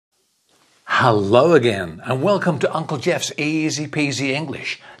Hello again and welcome to Uncle Geoff's Easy-Peasy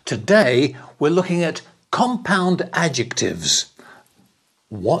English. Today we're looking at compound adjectives.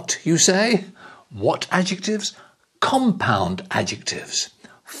 What, you say? What adjectives? Compound adjectives.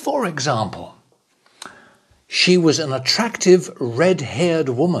 For example, she was an attractive red-haired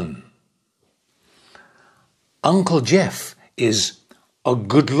woman. Uncle Geoff is a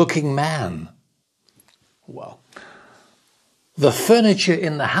good-looking man. Well, the furniture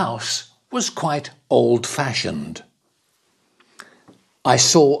in the house was quite old-fashioned. I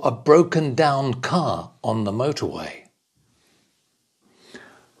saw a broken-down car on the motorway.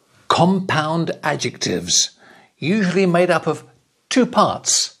 Compound adjectives, usually made up of two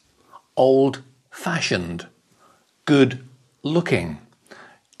parts: old-fashioned, good-looking,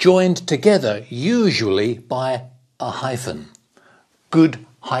 joined together usually by a hyphen.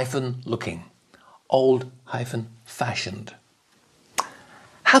 Good-looking, old-fashioned.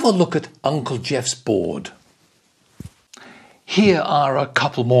 Have a look at Uncle Geoff's board. Here are a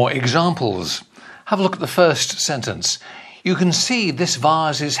couple more examples. Have a look at the first sentence. You can see this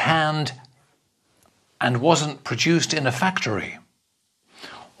vase is hand and wasn't produced in a factory.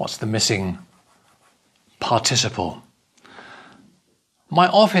 What's the missing participle? My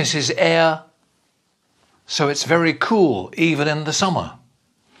office is air, so it's very cool even in the summer.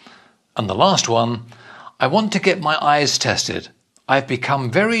 And the last one, I want to get my eyes tested. I've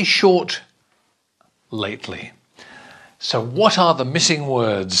become very short lately. So what are the missing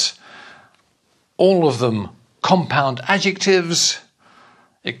words? All of them compound adjectives.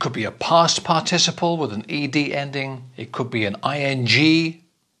 It could be a past participle with an ed ending. It could be an ing,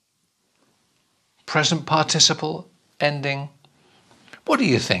 present participle ending. What do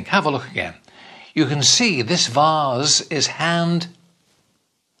you think? Have a look again. You can see this vase is hand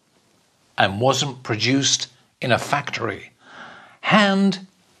and wasn't produced in a factory.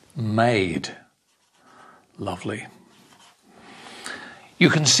 Handmade. Lovely. You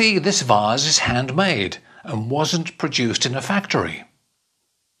can see this vase is handmade and wasn't produced in a factory.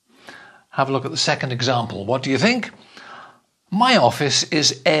 Have a look at the second example. What do you think? My office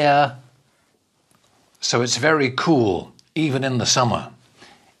is air, so it's very cool, even in the summer.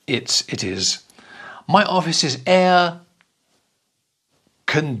 It is. My office is air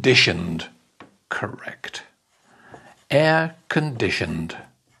conditioned. Correct. Air conditioned.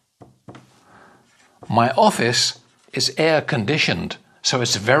 My office is air conditioned, so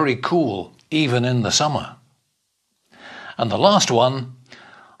it's very cool, even in the summer. And the last one,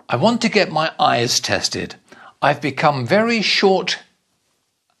 I want to get my eyes tested. I've become very short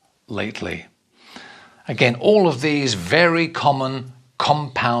lately. Again, all of these very common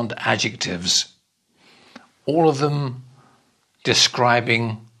compound adjectives, all of them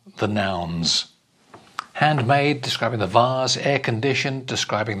describing the nouns. Handmade, describing the vase. Air-conditioned,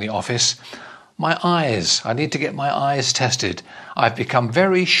 describing the office. My eyes, I need to get my eyes tested. I've become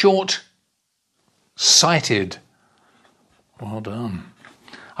very short-sighted. Well done.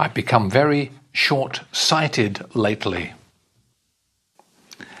 I've become very short-sighted lately.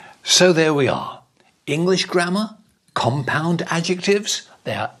 So there we are. English grammar, compound adjectives,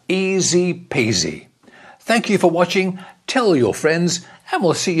 they are easy-peasy. Thank you for watching. Tell your friends, and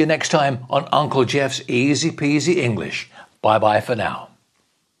we'll see you next time on Uncle Geoff's Easy-Peasy English. Bye-bye for now.